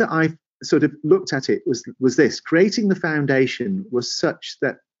way that I sort of looked at it was this: creating the foundation was such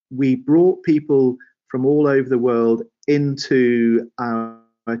that we brought people from all over the world into our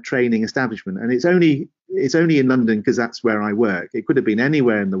training establishment. And it's only in London because that's where I work. It could have been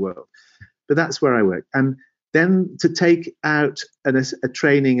anywhere in the world, but that's where I work. And then to take out a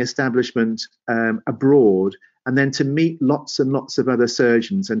training establishment abroad, and then to meet lots and lots of other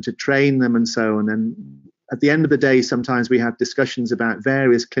surgeons and to train them and so on. And at the end of the day, sometimes we have discussions about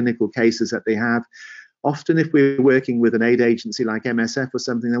various clinical cases that they have. Often if we're working with an aid agency like MSF or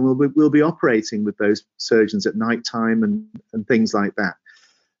something, then we'll be operating with those surgeons at night time and things like that.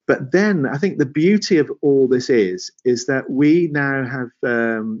 But then I think the beauty of all this is that we now have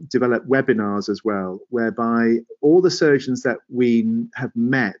developed webinars as well, whereby all the surgeons that we have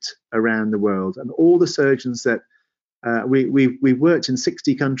met around the world, and all the surgeons that we've worked in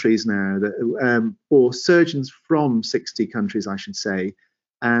 60 countries now, or surgeons from 60 countries, I should say,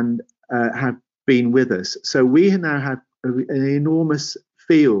 and have been with us. So we now have an enormous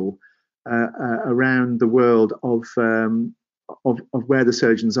feel around the world of where the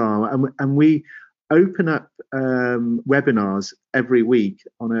surgeons are, and we open up webinars every week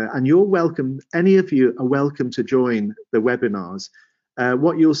and you're welcome. Any of you are welcome to join the webinars.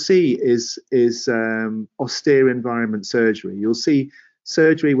 What you'll see is austere environment surgery. You'll see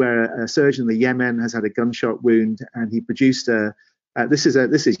surgery where a surgeon in the Yemen has had a gunshot wound, and he produced this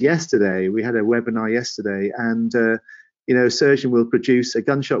is yesterday. We had a webinar yesterday, and a surgeon will produce a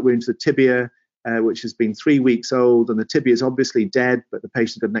gunshot wound to the tibia, which has been 3 weeks old, and the tibia is obviously dead, but the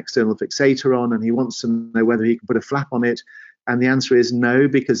patient's got an external fixator on, and he wants to know whether he can put a flap on it. And the answer is no,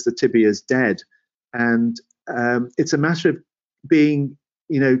 because the tibia is dead. And it's a matter of being,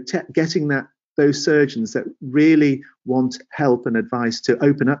 getting those surgeons that really want help and advice to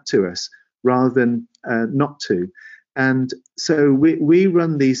open up to us rather than not to. And so we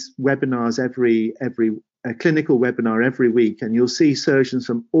run these webinars every a clinical webinar every week, and you'll see surgeons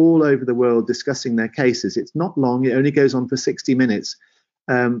from all over the world discussing their cases. It's not long, it only goes on for 60 minutes,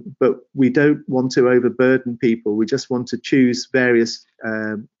 but we don't want to overburden people. We just want to choose various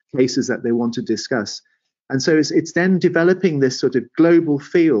cases that they want to discuss. And so it's then developing this sort of global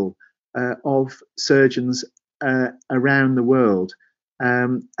feel of surgeons around the world.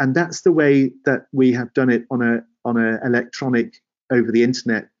 And that's the way that we have done it on a electronic, over the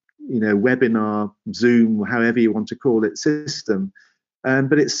internet, webinar, Zoom, however you want to call it, system.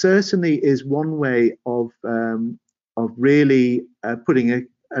 But it certainly is one way of really putting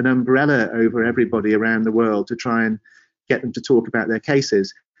an umbrella over everybody around the world to try and get them to talk about their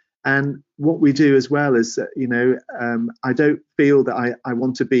cases. And what we do as well is, I don't feel that I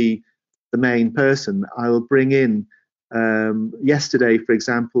want to be the main person. I'll bring in, yesterday, for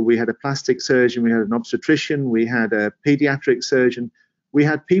example, we had a plastic surgeon, we had an obstetrician, we had a pediatric surgeon. We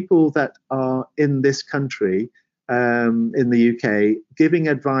had people that are in this country, in the UK, giving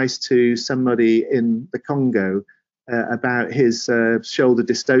advice to somebody in the Congo about his shoulder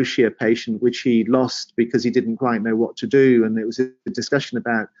dystocia patient, which he lost because he didn't quite know what to do. And it was a discussion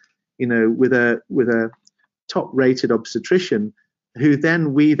about, with a top-rated obstetrician, who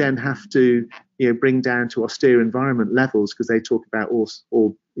we then have to bring down to austere environment levels, because they talk about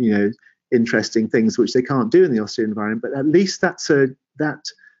all interesting things which they can't do in the austere environment. But at least that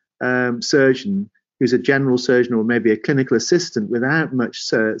surgeon, who's a general surgeon or maybe a clinical assistant without much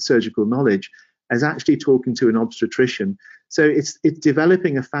surgical knowledge, is actually talking to an obstetrician. So it's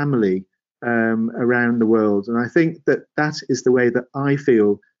developing a family around the world, and I think that is the way that I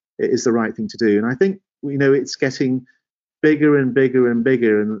feel is the right thing to do. And I think it's getting bigger and bigger and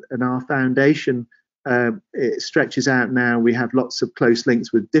bigger, and our foundation it stretches out now. We have lots of close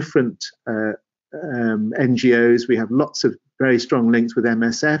links with different NGOs. We have lots of very strong links with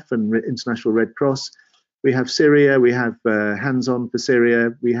MSF and International Red Cross. We have Syria, we have Hands On for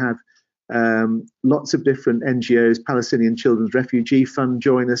Syria, we have lots of different NGOs, Palestinian Children's Refugee Fund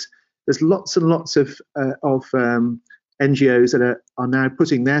join us. There's lots and lots of NGOs that are now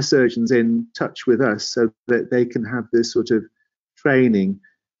putting their surgeons in touch with us so that they can have this sort of training.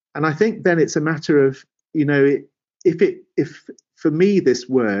 And I think then it's a matter of, if for me this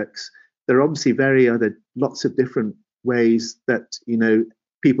works, there are obviously lots of different ways that,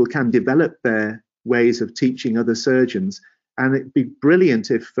 people can develop their ways of teaching other surgeons. And it'd be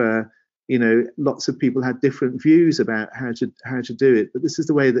brilliant if, lots of people had different views about how to do it. But this is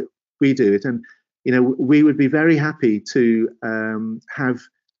the way that we do it. And, we would be very happy to have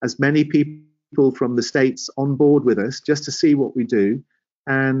as many people from the States on board with us just to see what we do,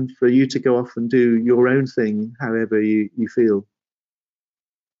 and for you to go off and do your own thing, however you feel.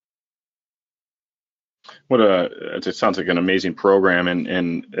 It sounds like an amazing program.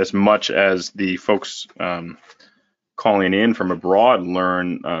 And as much as the folks calling in from abroad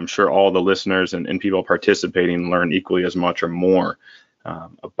learn, I'm sure all the listeners and people participating learn equally as much or more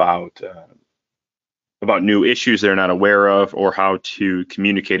about new issues they're not aware of, or how to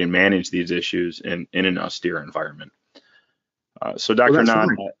communicate and manage these issues in an austere environment. So Dr. Knott,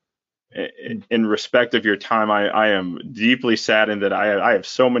 in respect of your time, I am deeply saddened that I have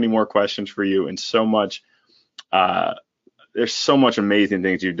so many more questions for you, and so much, there's so much amazing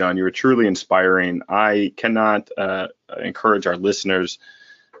things you've done. You were truly inspiring. I cannot encourage our listeners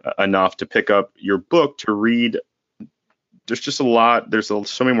enough to pick up your book to read. There's just a lot. There's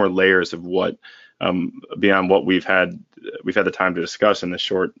so many more layers of what, beyond what we've had the time to discuss in this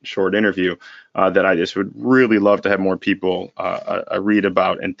short interview, that I just would really love to have more people read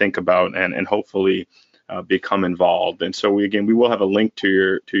about and think about, and hopefully become involved. And so we will have a link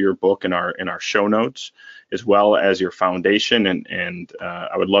to your book in our show notes, as well as your foundation, and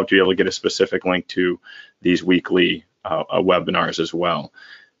I would love to be able to get a specific link to these weekly webinars as well.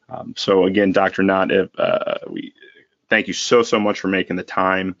 So again, Dr. Knott, we thank you so much for making the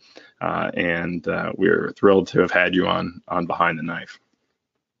time. And we're thrilled to have had you on Behind the Knife.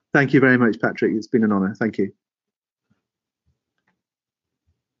 Thank you very much, Patrick. It's been an honor. Thank you.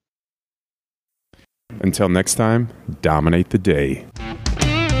 Until next time, dominate the day.